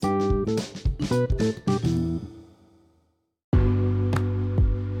मेरा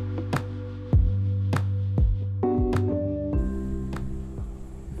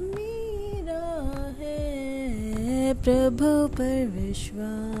है प्रभु पर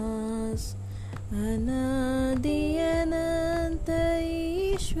विश्वास, अनादि अनंत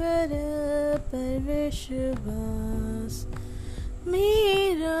ईश्वर पर विश्वास।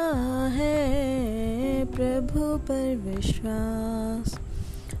 मेरा है प्रभु पर विश्वास,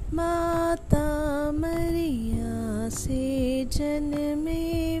 माता मरिया से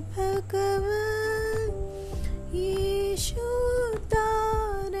जन्मे भगवान यीशु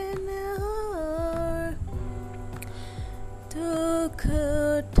तारनहार। दुख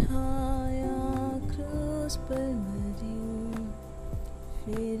उठाया क्रूस पर मरी,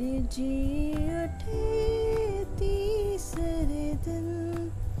 फिर जी उठे तीसरे दिन।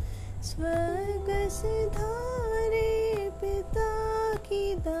 स्वर्ग सिधारे पिता की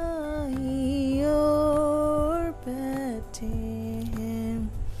दाईं ओर बैठे हैं,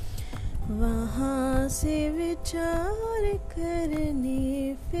 वहाँ से विचार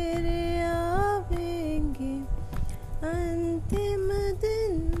करने फिर आवेंगे अंतिम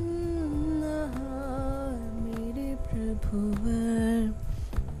दिन। मेरे प्रभुवर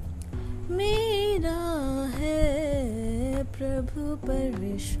मेरा है प्रभु पर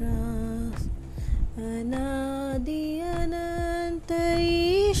विश्वास, अनादि अनंत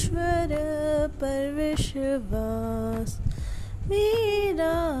ईश्वर पर विश्वास।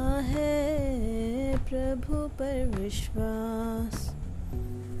 मेरा है प्रभु पर विश्वास।